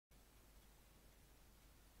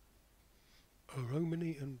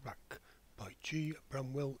Romany and Raq by G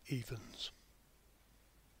Bramwell Evens.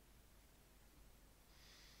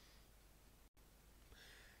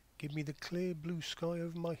 Give me the clear blue sky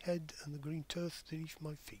over my head and the green turf beneath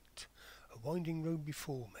my feet, a winding road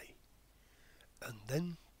before me, and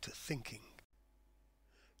then to thinking.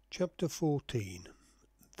 Chapter 14.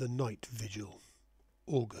 The Night Vigil.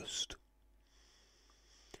 August.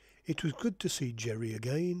 It was good to see Jerry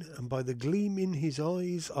again, and by the gleam in his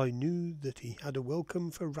eyes I knew that he had a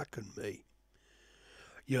welcome for Raq and me.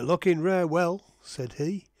 "You're looking rare well," said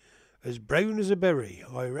he, "as brown as a berry.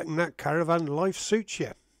 I reckon that caravan life suits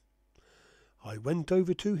you." I went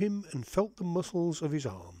over to him and felt the muscles of his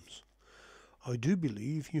arms. "I do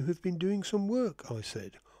believe you have been doing some work," I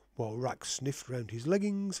said, while Raq sniffed round his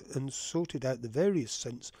leggings and sorted out the various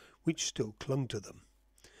scents which still clung to them.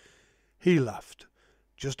 He laughed.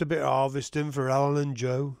 "Just a bit of harvesting for Alan and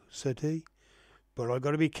Joe," said he, "but I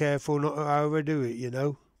got to be careful not to overdo it, you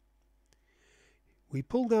know." We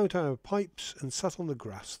pulled out our pipes and sat on the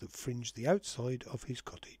grass that fringed the outside of his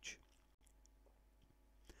cottage.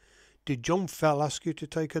 "Did John Fell ask you to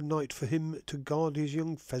take a night for him to guard his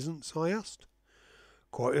young pheasants?" I asked.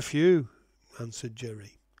 "Quite a few," answered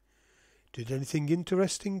Jerry. "Did anything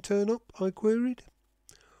interesting turn up?" I queried.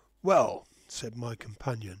 "Well," said my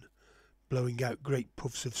companion, blowing out great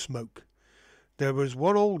puffs of smoke, "there was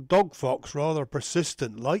one old dog fox rather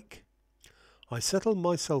persistent like." I settled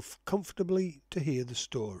myself comfortably to hear the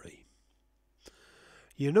story.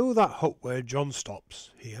 "You know that hut where John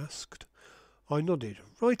stops?" he asked. I nodded.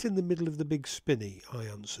 "Right in the middle of the big spinney," I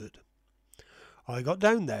answered. "I got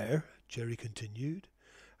down there," Jerry continued,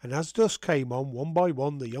 "and as dusk came on, one by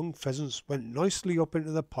one the young pheasants went nicely up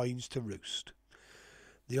into the pines to roost.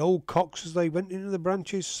 The old cocks, as they went into the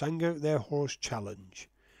branches, sang out their hoarse challenge.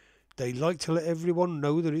 They like to let everyone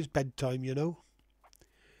know that it's bedtime, you know.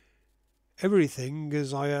 Everything,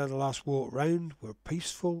 as I had last walked round, were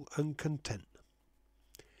peaceful and content.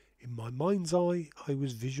 In my mind's eye I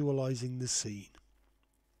was visualizing the scene.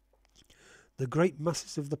 The great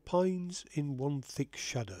masses of the pines in one thick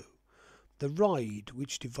shadow, the ride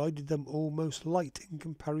which divided them almost light in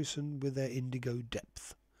comparison with their indigo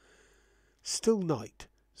depth. Still night,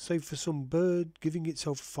 save for some bird giving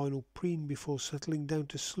itself a final preen before settling down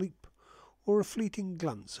to sleep, or a fleeting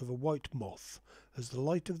glance of a white moth as the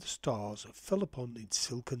light of the stars fell upon its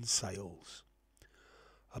silken sails.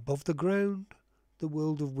 Above the ground, the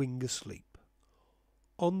world of wing asleep.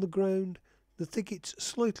 On the ground, the thickets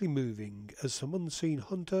slightly moving as some unseen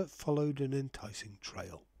hunter followed an enticing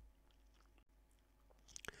trail.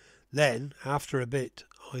 Then, after a bit,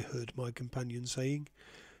 I heard my companion saying,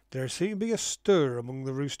 "There seemed to be a stir among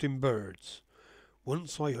the roosting birds.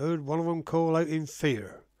 Once I heard one of them call out in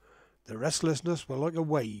fear. The restlessness was like a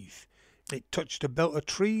wave. It touched a belt of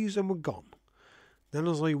trees and were gone. Then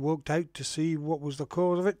as I walked out to see what was the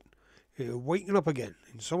cause of it, it was waking up again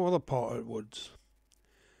in some other part of the woods."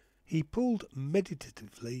 He pulled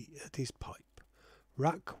meditatively at his pipe,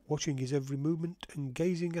 Raq watching his every movement and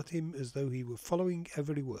gazing at him as though he were following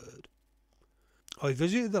every word. I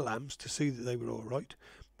visited the lamps to see that they were all right,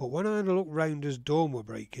 but when I had a look round as dawn were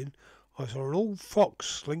breaking, I saw an old fox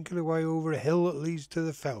slinking away over a hill that leads to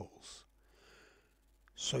the fells.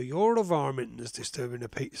 "So you're the varmint that's disturbing the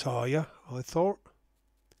peace, are you?" I thought.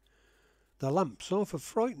 "The lamps are for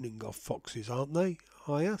frightening off foxes, aren't they?"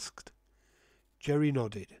 I asked. Jerry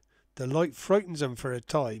nodded. "The light frightens 'em for a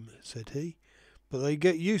time," said he, "but they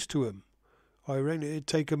get used to 'em. I reckon it'd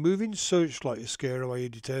take a moving searchlight to scare away a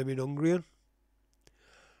determined hungry 'un."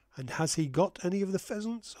 "And has he got any of the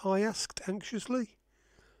pheasants?" I asked anxiously.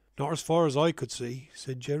 "Not as far as I could see,"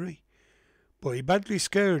 said Jerry, "but he badly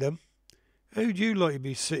scared 'em. How'd you like to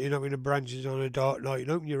be sitting up in the branches on a dark night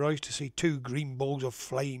and open your eyes to see two green balls of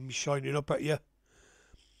flame shining up at you?"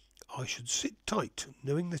 "I should sit tight,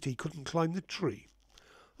 knowing that he couldn't climb the tree.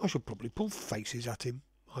 I should probably pull faces at him,"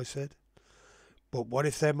 I said. "But what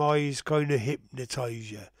if them eyes kind of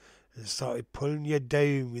hypnotise you and started pulling you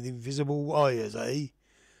down with invisible wires, eh?"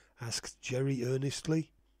 asked Jerry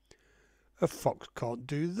earnestly. "A fox can't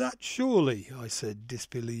do that, surely," I said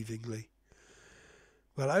disbelievingly.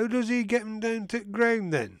 "Well, how does he get 'em down to the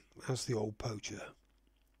ground then?" asked the old poacher.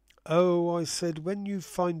 "Oh," I said, "when you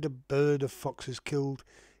find a bird a fox has killed,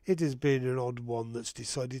 it has been an odd one that's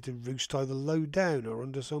decided to roost either low down or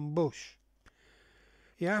under some bush."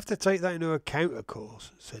 "You have to take that into account, of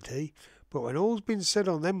course," said he, "but when all's been said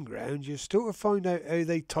on them grounds, you're still to find out how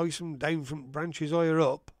they tice 'em down from branches higher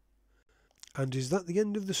up." "And is that the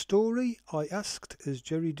end of the story?" I asked, as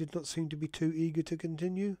Jerry did not seem to be too eager to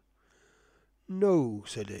continue. "No,"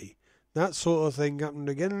 said he, That sort of thing happened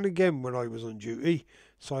again and again when I was on duty,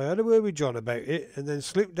 so I had a word with John about it, and then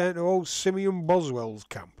slipped down to old Simeon Boswell's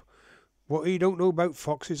camp. What he don't know about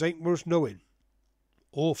foxes ain't worth knowing.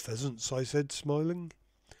 Or pheasants, I said, smiling.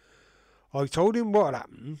 I told him what had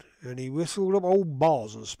happened, and he whistled up old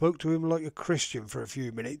Boz and spoke to him like a Christian for a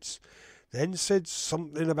few minutes, then said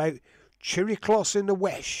something about Chiriclos in the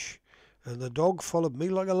Wesh, and the dog followed me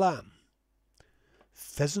like a lamb.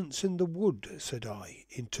 Pheasants in the wood, said I,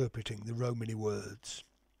 interpreting the Romany words.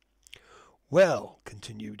 Well,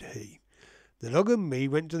 continued he, the dog and me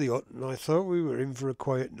went to the hut, and I thought we were in for a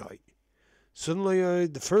quiet night. Suddenly I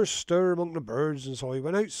heard the first stir among the birds, and so I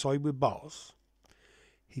went outside with Boz.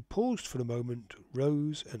 He paused for a moment,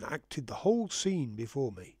 rose, and acted the whole scene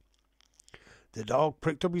before me. The dog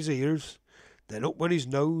pricked up his ears, then up went his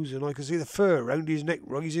nose, and I could see the fur round his neck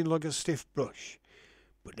rising like a stiff brush,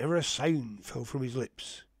 but never a sound fell from his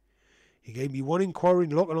lips. He gave me one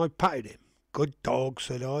inquiring look, and I patted him. Good dog,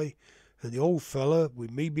 said I, and the old fellow,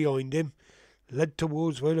 with me behind him, led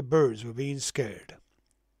towards where the birds were being scared.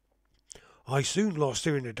 I soon lost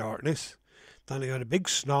her in the darkness. Then I heard a big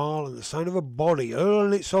snarl and the sound of a body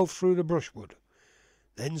hurling itself through the brushwood.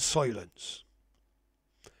 Then silence.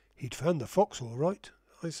 He'd found the fox all right,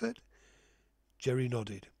 I said. Jerry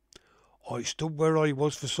nodded. I stood where I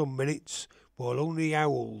was for some minutes, while only the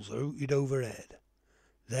owls hooted overhead.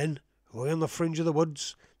 Then, away on the fringe of the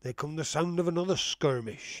woods, there come the sound of another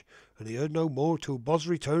skirmish, and he heard no more till Boz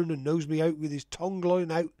returned and nosed me out with his tongue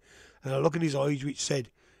lying out and a look in his eyes which said,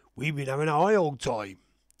 "We've been having a high old time."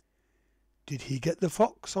 Did he get the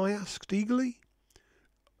fox? I asked eagerly.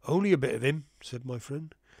 Only a bit of him, said my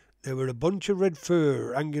friend. There were a bunch of red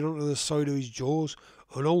fur hanging onto the side of his jaws,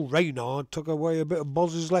 and old Reynard took away a bit of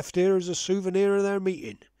Boz's left ear as a souvenir of their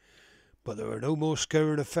meeting. But there were no more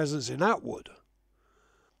scaring of pheasants in that wood.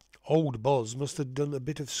 Old Boz must have done a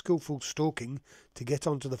bit of skilful stalking to get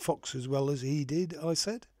onto the fox as well as he did, I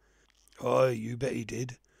said. Aye, you bet he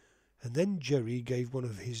did. And then Jerry gave one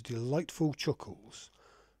of his delightful chuckles.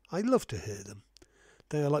 I love to hear them.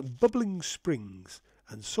 They are like bubbling springs,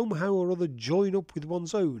 and somehow or other join up with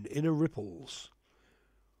one's own inner ripples.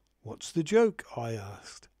 What's the joke? I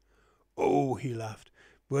asked. Oh, he laughed,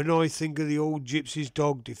 when I think of the old gypsy's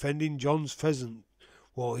dog defending John's pheasant,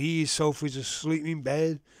 while he himself is asleep in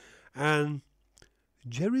bed, and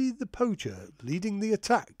Jerry the poacher leading the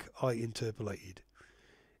attack, I interpolated.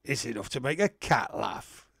 It's enough to make a cat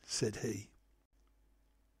laugh, said he.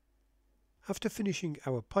 After finishing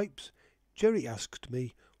our pipes, Jerry asked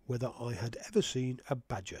me whether I had ever seen a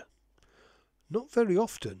badger. Not very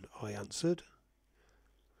often, I answered.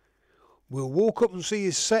 We'll walk up and see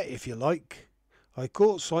his set if you like. I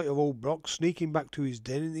caught sight of old Brock sneaking back to his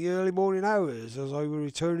den in the early morning hours as I were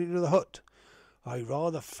returning to the hut. I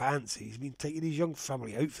rather fancy he's been taking his young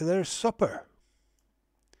family out for their supper.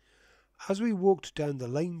 As we walked down the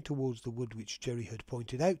lane towards the wood which Jerry had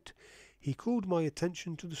pointed out, he called my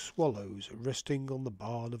attention to the swallows resting on the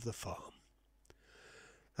barn of the farm.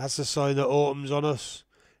 That's a sign that autumn's on us.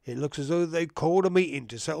 It looks as though they'd called a meeting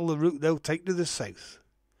to settle the route they'll take to the south.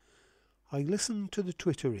 I listened to the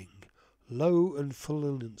twittering, low and full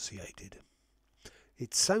enunciated.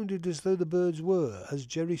 It sounded as though the birds were, as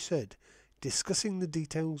Jerry said, discussing the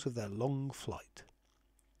details of their long flight.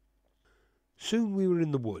 Soon we were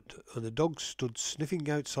in the wood, and the dog stood sniffing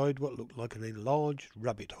outside what looked like an enlarged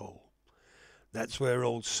rabbit hole. That's where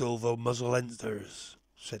old Silver Muzzle enters,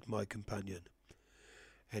 said my companion.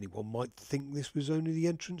 Anyone might think this was only the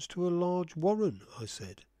entrance to a large warren, I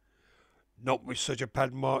said. Not with such a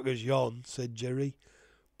pad mark as yon, said Jerry,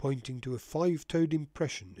 pointing to a 5-toed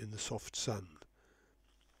impression in the soft sand.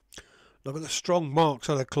 Look at the strong marks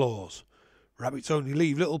of the claws. Rabbits only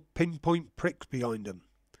leave little pinpoint pricks behind them.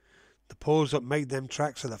 The paws that made them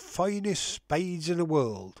tracks are the finest spades in the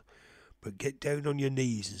world. But get down on your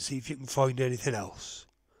knees and see if you can find anything else.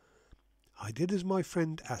 I did as my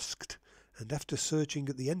friend asked, and after searching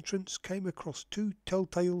at the entrance came across 2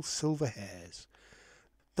 telltale silver hairs.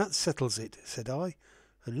 That settles it, said I,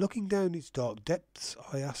 and looking down its dark depths,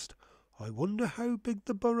 I asked, I wonder how big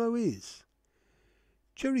the burrow is.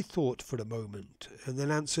 Jerry thought for a moment, and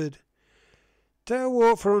then answered, Take a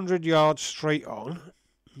walk for 100 yards straight on,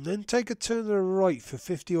 and then take a turn to the right for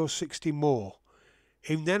 50 or 60 more.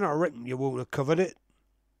 Even then I reckon you won't have covered it.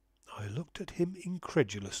 I looked at him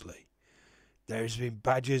incredulously. There's been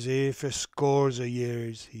badgers here for scores of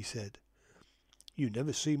years, he said. You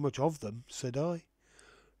never see much of them, said I.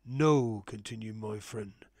 No, continued my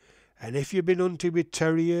friend, and if you've been hunted with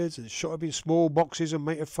terriers and shot up in small boxes and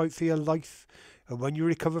made a fight for your life, and when you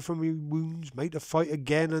recover from your wounds made a fight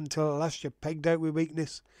again until at last you're pegged out with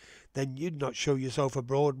weakness, then you'd not show yourself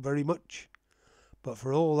abroad very much. But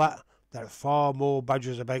for all that, there are far more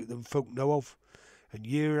badgers about than folk know of, and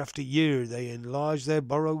year after year they enlarge their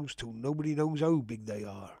burrows till nobody knows how big they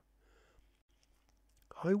are.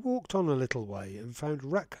 I walked on a little way and found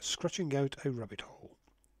Raq scratching out a rabbit hole.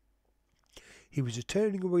 He was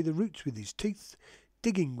tearing away the roots with his teeth,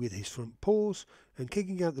 digging with his front paws, and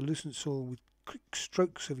kicking out the loosened soil with quick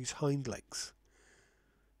strokes of his hind legs.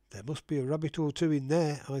 There must be a rabbit or two in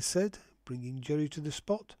there, I said, bringing Jerry to the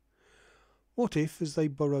spot. What if, as they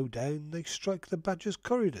burrow down, they strike the badger's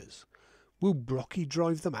corridors? Will Brocky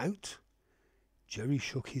drive them out? Jerry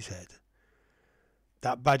shook his head.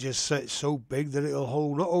 That badger's set so big that it'll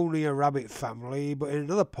hold not only a rabbit family, but in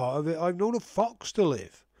another part of it I've known a fox to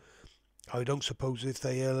live. I don't suppose if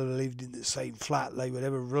they ever lived in the same flat they would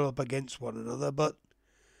ever run up against one another, but...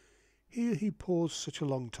 Here he paused such a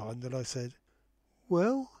long time that I said,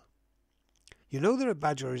 Well? You know that a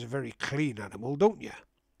badger is a very clean animal, don't you?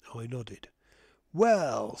 I nodded.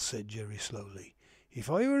 Well, said Jerry slowly, if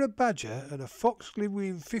I were a badger and a fox lived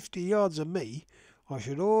within 50 yards of me, I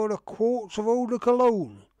should order quarts of eau de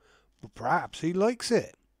cologne, but perhaps he likes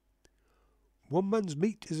it. One man's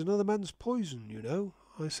meat is another man's poison, you know,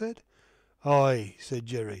 I said. Aye, said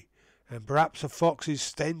Jerry, and perhaps a fox's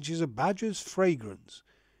stench is a badger's fragrance.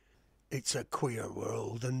 It's a queer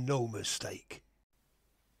world, and no mistake.